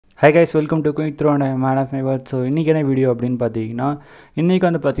Hi guys, welcome to Quick Throw and I am man of my word. So இன்றைக்கி என்ன video அப்படின்னு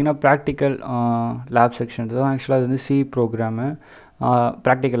பார்த்தீங்கன்னா practical lab sections தான். ஆக்சுவலாக அது வந்து C programme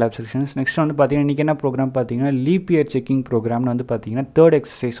practical lab sections. Next வந்து பார்த்தீங்கன்னா இன்றைக்கி என்ன ப்ரோக்ராம் பார்த்தீங்கன்னா லீப் இயர் செக்கிங் ப்ரோக்ராம்னு வந்து பார்த்தீங்கன்னா தேர்ட்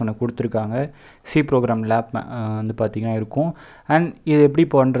எக்ஸசைஸ் ஒன்று கொடுத்துருக்காங்க. சி ப்ரோக்ராம் லேப் வந்து பார்த்தீங்கன்னா இருக்கும். அண்ட் இது எப்படி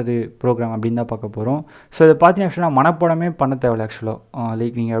பண்ணுறது ப்ரோக்ராம் அப்படின்னு தான் பார்க்க போகிறோம். ஸோ இதை பார்த்தீங்கன்னா ஆக்சுவலாக மனப்பாடமே பண்ண தேவையில்லை. ஆக்சுவலாக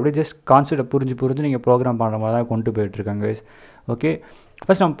லைக் நீங்கள் அப்படியே ஜஸ்ட் கான்செப்டை புரிஞ்சு நீங்கள் ப்ரோக்ராம் பண்ணுற மாதிரி தான் கொண்டு போயிட்டுருக்காங்க. ஓகே,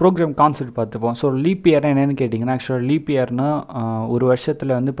 ஃபஸ்ட் நம்ம ப்ரோக்ராம் கான்செப்ட் பார்த்துப்போம். ஸோ லீப் இயர்னா என்னென்னு கேட்டிங்கன்னா ஆக்சுவலாக லீப் இயர்னால் ஒரு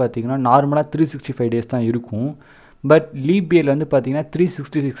வருஷத்தில் வந்து பார்த்திங்கன்னா நார்மலாக 365 டேஸ் தான் இருக்கும். பட் லீப் இயரில் வந்து பார்த்திங்கன்னா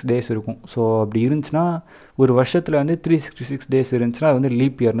 366 டேஸ் இருக்கும். ஸோ அப்படி இருந்துச்சுன்னா ஒரு வருஷத்தில் வந்து 366 டேஸ் இருந்துச்சுன்னா அது வந்து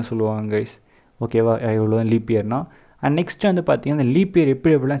லீப் இயர்னு சொல்லுவாங்க கைஸ். ஓகேவா, இவ்வளோ தான் லீப் இயர்னால். அண்ட் நெக்ஸ்ட் வந்து பார்த்திங்கன்னா இந்த லீப் இயர்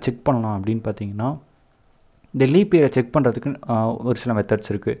எப்படிலாம் செக் பண்ணலாம் அப்படின்னு பார்த்தீங்கன்னா இந்த லீப் இயரை செக் பண்ணுறதுக்கு ஒரு சில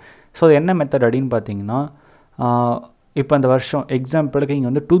மெத்தட்ஸ் இருக்குது. ஸோ அது என்ன மெத்தட் அப்படின்னு பார்த்தீங்கன்னா இப்போ அந்த வருஷம் எக்ஸாம்பிளுக்கு இங்கே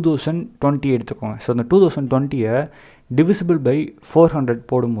வந்து 2020 எடுத்துக்கோங்க. ஸோ அந்த 2020 டிவிசிபிள் பை 400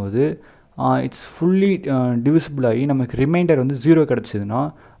 போடும்போது இட்ஸ் ஃபுல்லி டிவிசிபிள் ஆகி நமக்கு ரிமைண்டர் வந்து 0 கிடச்சிதுன்னா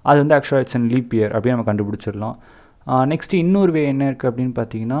அது வந்து ஆக்சுவலாக இட்ஸ் அண்ட் லீப் இயர் அப்படின்னு நம்ம கண்டுபிடிச்சிடலாம். நெக்ஸ்ட்டு இன்னொரு வே என்ன இருக்குது அப்படின்னு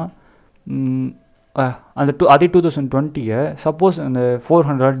பார்த்தீங்கன்னா அந்த அதே 2020 சப்போஸ் அந்த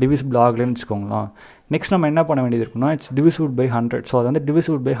 400 டிவிசிபிள் ஆகலைன்னு வச்சுக்கோங்களேன். நெக்ஸ்ட் நம்ம என்ன பண்ண வேண்டியது இருக்குன்னா இட்ஸ் டிவிசிபிள் பை 100. ஸோ அதை வந்து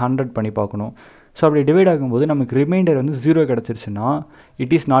டிவிசிபிள் பை 100 பண்ணி பார்க்கணும். ஸோ அப்படி டிவைட் ஆகும்போது நமக்கு ரிமைண்டர் வந்து 0 கிடச்சிருச்சுன்னா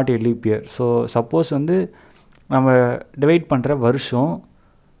it is not a leap year. So suppose வந்து நம்ம டிவைட் பண்ணுற வருஷம்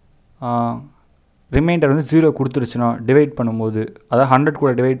ரிமைண்டர் வந்து 0 கொடுத்துருச்சுன்னா டிவைட் பண்ணும்போது அதாவது 100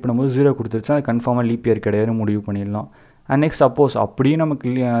 கூட டிவைட் பண்ணும்போது 0 கொடுத்துருச்சுன்னா அது கன்ஃபார்மாக லீப் இயர் கிடையாது முடிவு பண்ணிடலாம். அண்ட் நெக்ஸ்ட் சப்போஸ் அப்படியே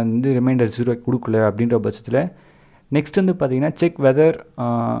நமக்கு வந்து ரிமைண்டர் 0 கொடுக்கல அப்படின்ற பட்சத்தில் நெக்ஸ்ட் வந்து பார்த்திங்கன்னா செக் வெதர்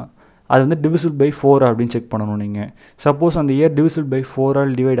அது வந்து டிவிசிபிள் பை 4 அப்படின்னு செக் பண்ணணும் நீங்கள். சப்போஸ் அந்த இயர் டிவிசிபிள் பை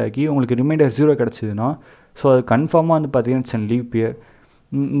 4 டிவைட் ஆகி உங்களுக்கு ரிமைண்டர் 0 கிடச்சிதுன்னா ஸோ அது கன்ஃபார்மாக வந்து பார்த்திங்கன்னா இட்ஸ் அண்ட் லீப் இயர்.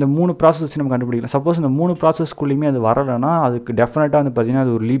 இந்த 3 ப்ராசஸ் வச்சு நம்ம கண்டுபிடிக்கலாம். சப்போஸ் இந்த 3 ப்ராசஸ்க்குள்ளேயுமே அது வரலைன்னா அதுக்கு டெஃபினட்டாக வந்து பார்த்திங்கன்னா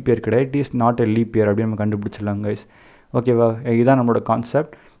அது ஒரு லீப் இயர் கிடையாது. It is not a leap year அப்படின்னு நம்ம கண்டுபிடிச்சிடலாம் கைஸ். ஓகேவா, இதுதான் நம்மளோட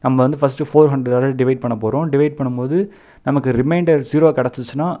கான்செப்ட். நம்ம வந்து ஃபஸ்ட்டு 400 டிவைட் பண்ண போகிறோம். டிவைட் பண்ணும்போது நமக்கு ரிமைண்டர் 0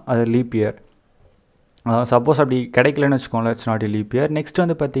 கிடச்சிச்சின்னா அது லீப் இயர். சப்போஸ் அப்படி கிடைக்கலன்னு வச்சுக்கோங்களேன் it's not a leap year. Next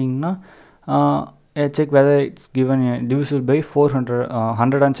வந்து பார்த்தீங்கன்னா check whether it's given divisible by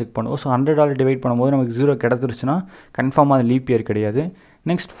 100 check பண்ணுவோம். ஸோ 100 டிவைட் பண்ணும்போது நமக்கு 0 கிடச்சிருச்சுன்னா கன்ஃபார்மாக அது லீப் இயர் கிடையாது.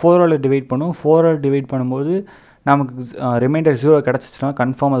 நெக்ஸ்ட் 4 டிவைட் பண்ணுவோம். 4 டிவைட் பண்ணும்போது நமக்கு ரிமைண்டர் 0 கிடச்சிச்சுன்னா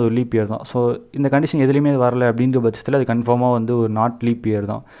கன்ஃபார்ம் அது ஒரு லீப் இயர் தான். ஸோ இந்த கண்டிஷன் எதுலேயுமே அது வரலை அப்படின்ற பட்சத்தில் அது கன்ஃபார்மாக வந்து ஒரு நாட் லீப்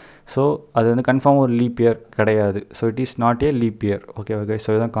இயர் தான். ஸோ அது வந்து கன்ஃபார்மாக ஒரு லீப் இயர் கிடையாது. So it is not a leap year. Okay, so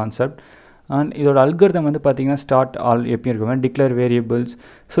இதுதான் கான்செப்ட். அண்ட் இதோட அல்கரிதம் வந்து பார்த்திங்கன்னா ஸ்டார்ட் ஆல் எப்பயும் இருக்கும் டிக்ளேர் வேரியபிள்ஸ்.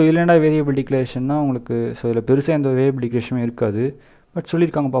 ஸோ இல்லைனா வேரியபிள் டிக்ளரேஷன்னா உங்களுக்கு ஸோ இதில் பெருசாக எந்த வேரியபிள் டிக்ளரேஷனுமே இருக்காது. பட்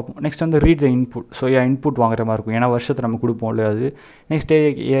சொல்லியிருக்காங்க பார்ப்போம். நெக்ஸ்ட் வந்து read the input. So input வாங்குற மாதிரி இருக்கும். ஏன்னா வருஷத்தை நம்ம கொடுப்போம் இல்லையா அது. Next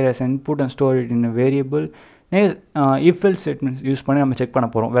as input and store it in variable. Next if else statements use பண்ணி நம்ம செக் பண்ண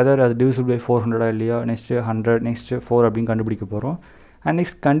போகிறோம் வெதர் அது டிவிசிபிள் பை 400 இல்லையா. நெக்ஸ்ட்டு 100 நெக்ஸ்ட்டு 4 அப்படின்னு கண்டுபிடிக்க போகிறோம். And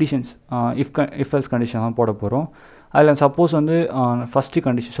next conditions if else condition தான் போட போகிறோம். அதில் சப்போஸ் வந்து ஃபஸ்ட்டு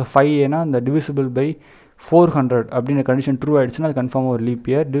கண்டிஷன் ஸோ 5 ஏன்னா இந்த டிவிசிபிள் பை 400 அப்படின்ற கண்டிஷன் ட்ரூ ஆகிடுச்சுன்னா அது கன்ஃபார்மாக ஒரு லீப்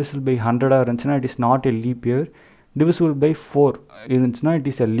இயர். டிவிசிபிள் பை 100 இருந்துச்சுன்னா it is not a leap year. Divisible by 4 இருந்துச்சுன்னா it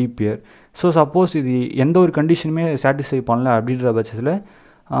is a leap year. So suppose இது எந்த ஒரு கண்டிஷனுமே சாட்டிஸ்ஃபை பண்ணல அப்படின்ற பட்சத்தில்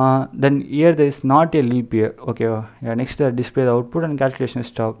தென் year there is not a leap year. ஓகேவா, next display the output and calculation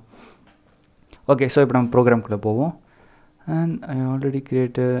stop. Okay, so இப்போ நம்ம ப்ரோக்ராம்குள்ளே போவோம். And I already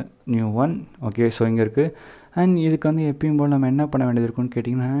create a new one. Okay, so இங்கே இருக்குது. அண்ட் இதுக்கு வந்து எப்பயும் போல் நம்ம என்ன பண்ண வேண்டியது இருக்குன்னு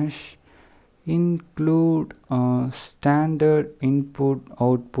கேட்டிங்கன்னா include standard input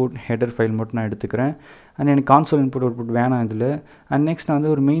output header file மட்டும் நான் எடுத்துக்கிறேன். அண்ட் எனக்கு கான்சோல் இன்புட் அவுட்புட் வேணாம் இதில். அண்ட் நெக்ஸ்ட் நான்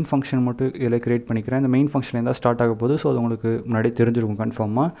வந்து ஒரு மெயின் ஃபங்க்ஷன் மட்டும் இதில் க்ரியேட் பண்ணிக்கிறேன். இந்த மெயின் ஃபங்க்ஷன் தான் ஸ்டார்ட் ஆக போகுது. ஸோ அது உங்களுக்கு முன்னாடியே தெரிஞ்சிருக்கும்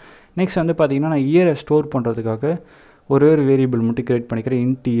கன்ஃபார்மாக. நெக்ஸ்ட் வந்து பார்த்திங்கன்னா நான் இயரை ஸ்டோர் பண்ணுறதுக்காக ஒரு வேரியபிள் மட்டும் க்ரியேட் பண்ணிக்கிறேன்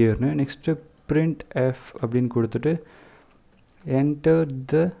இன்ட் இயர்னு. நெக்ஸ்ட்டு பிரிண்ட் எஃப் அப்படின்னு கொடுத்துட்டு என்டர்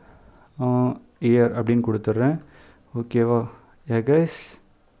த இயர் அப்படின்னு கொடுத்துட்றேன். ஓகேவா கைஸ்,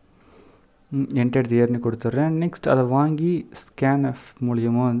 என்டர் தி இயர்னு கொடுத்துட்றேன். நெக்ஸ்ட் அதை வாங்கி ஸ்கேன்எஃப்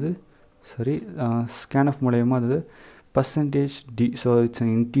மூலியமாக வந்து ஸ்கேன்எஃப் மூலியமாக அது %d ஸோ இட்ஸ்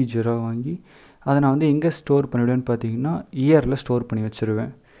அன் இன்டீஜராக வாங்கி அதை நான் வந்து எங்கே ஸ்டோர் பண்ணிவிடுவேன்னு பார்த்தீங்கன்னா இயரில் ஸ்டோர் பண்ணி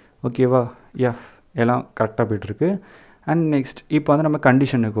வச்சுருவேன். ஓகேவா, எல்லாம் கரெக்டாக போய்ட்டுருக்கு. அண்ட் நெக்ஸ்ட் இப்போ வந்து நம்ம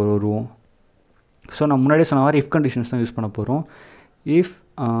கண்டிஷனுக்கு வருவோம். ஸோ நான் முன்னாடியே சொன்ன மாதிரி இஃப் கண்டிஷன்ஸ் தான் யூஸ் பண்ண போகிறோம். இஃப்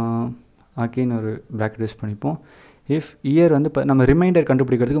அகெயின் ஒரு ப்ராக்கெட் யூஸ் பண்ணிப்போம். இஃப் இயர் வந்து இப்போ நம்ம ரிமைண்டர்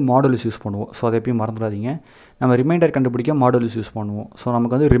கண்டுபிடிக்கிறதுக்கு மாடுலஸ் யூஸ் பண்ணுவோம். ஸோ அதை எப்பயும் மறந்துடாதீங்க. நம்ம ரிமைண்டர் கண்டுபிடிக்க மாடுலஸ் யூஸ் பண்ணுவோம். ஸோ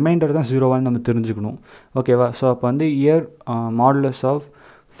நமக்கு வந்து ரிமைண்டர் தான் 0 நம்ம தெரிஞ்சுக்கணும். ஓகேவா, ஸோ அப்போ வந்து இயர் மாடுலஸ் ஆஃப்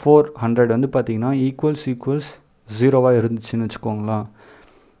 400 வந்து பார்த்திங்கன்னா ஈக்குவல்ஸ் 0 இருந்துச்சுன்னு வச்சுக்கோங்களேன்.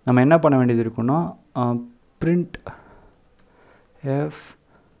 நம்ம என்ன பண்ண வேண்டியது இருக்குன்னா print f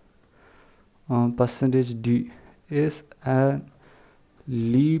 %d is a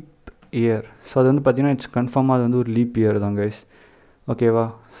leap year. So அது வந்து பார்த்திங்கன்னா இட்ஸ் கன்ஃபார்மாக அது வந்து ஒரு லீப் இயர் தான் கைஸ். ஓகேவா?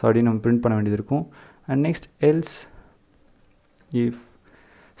 ஸோ அப்படி நம்ம பிரிண்ட் பண்ண வேண்டியது இருக்கும். And next else if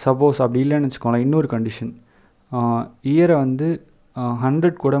suppose அப்படி இல்லைன்னு வச்சுக்கோங்களேன், இன்னொரு கண்டிஷன், இயரை வந்து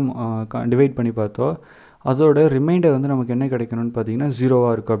 100 கூட டிவைட் பண்ணி பார்த்தோம், அதோட ரிமைண்டர் வந்து நமக்கு என்ன கிடைக்கணும்னு பார்த்தீங்கன்னா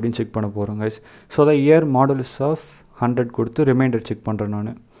 0வாக இருக்குது அப்படின்னு செக் பண்ண போகிறோம் கைஸ். ஸோ அதை இயர் மாடுலஸ் ஆஃப் 100 கொடுத்து ரிமைண்டர் செக் பண்ணுறேன்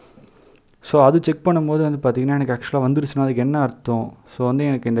நான். ஸோ அது செக் பண்ணும்போது வந்து பார்த்திங்கன்னா எனக்கு ஆக்சுவலாக வந்துருச்சுன்னா அதுக்கு என்ன அர்த்தம், ஸோ வந்து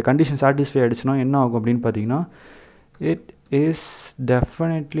எனக்கு இந்த கண்டிஷன் சாட்டிஸ்ஃபை ஆகிடுச்சுன்னா என்ன ஆகும் அப்படின்னு பார்த்தீங்கன்னா it is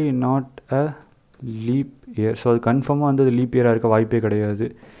definitely not a leap year. So அது கன்ஃபார்மாக வந்து அது லீப் இயராக இருக்க வாய்ப்பே கிடையாது.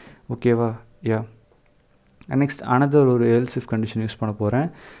 ஓகேவா? யா. நெக்ஸ்ட் அனதர் ஒரு எல்ஸ் இஃப் கண்டிஷன் யூஸ் பண்ண போகிறேன்.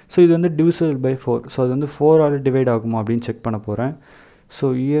 ஸோ இது வந்து divisible by 4. ஸோ அது வந்து 4ஆல் டிவைட் ஆகுமா அப்படின்னு செக் பண்ண போகிறேன். ஸோ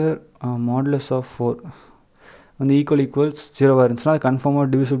இயர் மாடுலஸ் ஆஃப் 4 வந்து ஈக்குவல்ஸ் 0வாக இருந்துச்சுன்னா அது கன்ஃபார்மாக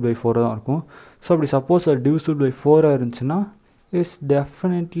divisible by 4 தான் இருக்கும். ஸோ அப்படி சப்போஸ் அது divisible by 4ஆக இருந்துச்சுன்னா it's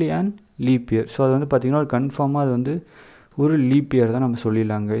definitely and leap year. So அது வந்து பார்த்திங்கன்னா ஒரு கன்ஃபார்மாக அது வந்து ஒரு லீப் இயர் தான் நம்ம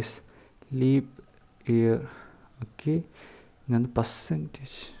சொல்லிடலாம் கைஸ். Leap year. ஓகே, இங்கே வந்து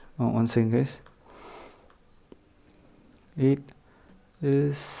percentage one second guys. It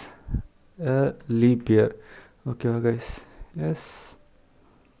is a leap year. ஓகேவா கைஸ்? எஸ்.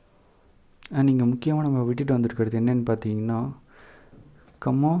 அண்ட் இங்கே முக்கியமாக நம்ம விட்டுட்டு வந்துருக்கிறது என்னென்னு பார்த்தீங்கன்னா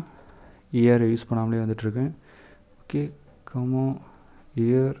கமோ இயர் யூஸ் பண்ணாமலே வந்துட்டுருக்கேன். Okay, கமோ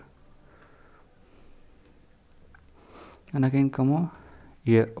year and again கமோ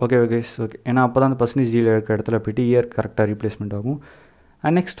year. Okay guys. Okay, ஏன்னா அப்போ தான் அந்த பர்சன்டேஜ் டீல் இருக்கிற இடத்துல போய்ட்டு இயர் கரெக்டாக ரீப்ளேஸ்மெண்ட் ஆகும்.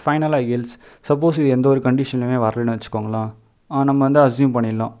 அண்ட் நெக்ஸ்ட் ஃபைனலாக எல்ஸ் சப்போஸ் இது எந்த ஒரு கண்டிஷன்லையுமே வரலன்னு வச்சுக்கோங்களேன், நம்ம வந்து அஸ்யூம்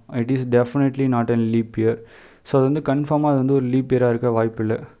பண்ணிடலாம் it is definitely not an leap year. So அது வந்து கன்ஃபார்மாக அது வந்து ஒரு லீப் இயராக இருக்க வாய்ப்பு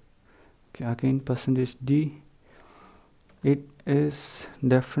இல்லை. Okay, again percentage D it is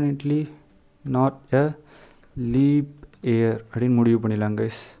definitely not a leap year அப்படின்னு முடிவு பண்ணிடலாம்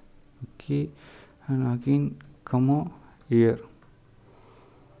guys. Okay, and again கமோ year.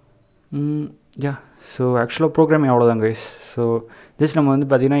 Yeah. So ஆக்சுவலாக ப்ரோக்ராமிங் அவ்வளோதான் கைஸ். ஸோ ஜஸ்ட் நம்ம வந்து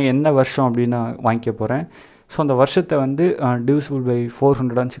பார்த்திங்கன்னா என்ன வருஷம் அப்படின்னு நான் வாங்கிக்க போகிறேன். ஸோ அந்த வருஷத்தை வந்து divisible by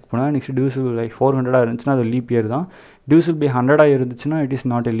 400 செக் பண்ணேன். நெக்ஸ்ட் divisible by 400 இருந்துச்சுன்னா அது லீப் இயர் தான். divisible by 100 இருந்துச்சுன்னா it is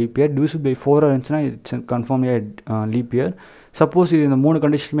not a leap year. divisible by 4 இருந்துச்சுன்னா இட்ஸ் கன்ஃபார்மாக லீப் இயர். சப்போஸ் இது இந்த 3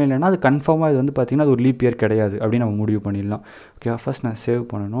 கண்டிஷனுமே இல்லைன்னா அது கன்ஃபார்மாக இது வந்து பார்த்திங்கன்னா அது ஒரு லீப் இயர் கிடையாது அப்படின்னு நம்ம முடிவு பண்ணிடலாம். ஓகே, ஃபர்ஸ்ட் நான் சேவ்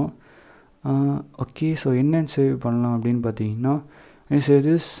பண்ணணும். ஓகே, ஸோ என்னென்னு சேவ் பண்ணலாம் அப்படின்னு பார்த்தீங்கன்னா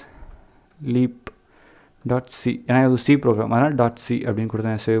இஸ் லீப் .c. ஏன்னா இது சி ப்ரோக்ராம், அதனால் .c அப்படின்னு கூட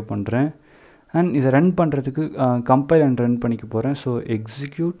நான் சேவ் பண்ணுறேன். அண்ட் இதை ரன் பண்ணுறதுக்கு கம்பைல் அண்ட் ரன் பண்ணிக்க போகிறேன். So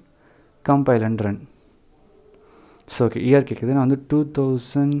execute compile and run. So okay, year கேட்குது. நான் வந்து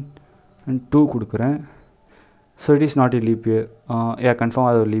 2002 கொடுக்குறேன். So it is not a leap year. Confirm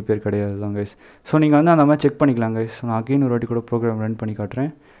அது ஒரு லீப் இயர் கிடையாது தான் கைஸ். ஸோ நீங்கள் வந்து அந்த மாதிரி செக் பண்ணிக்கலாம் கைஸ். நான் அகைன் ஒரு வாட்டி கூட ப்ரோக்ராம் ரன் பண்ணி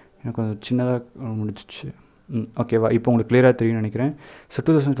காட்டுறேன். எனக்கு கொஞ்சம் சின்னதாக முடிச்சிச்சு. ஓகேவா? இப்போ உங்களுக்கு கிளியராக தெரியும்னு நினைக்கிறேன். ஸோ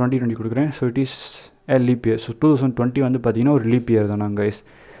 2020 கொடுக்குறேன். So it is a leap year. So 2020 வந்து பார்த்திங்கன்னா ஒரு லீப் இயர் தான் கைஸ்.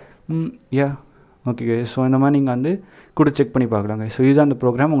 யா. Okay guys. ஸோ இந்த மாதிரி நீங்கள் வந்து கூட செக் பண்ணி பார்க்கலாம் கைஸ். ஸோ இதுதான் அந்த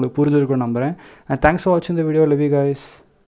ப்ரோக்ராம் உங்களுக்கு புரிஞ்சிருக்கும்னு நம்புகிறேன். அண்ட் தேங்க்ஸ் ஃபார் வாட்சிங் the video. Love you guys.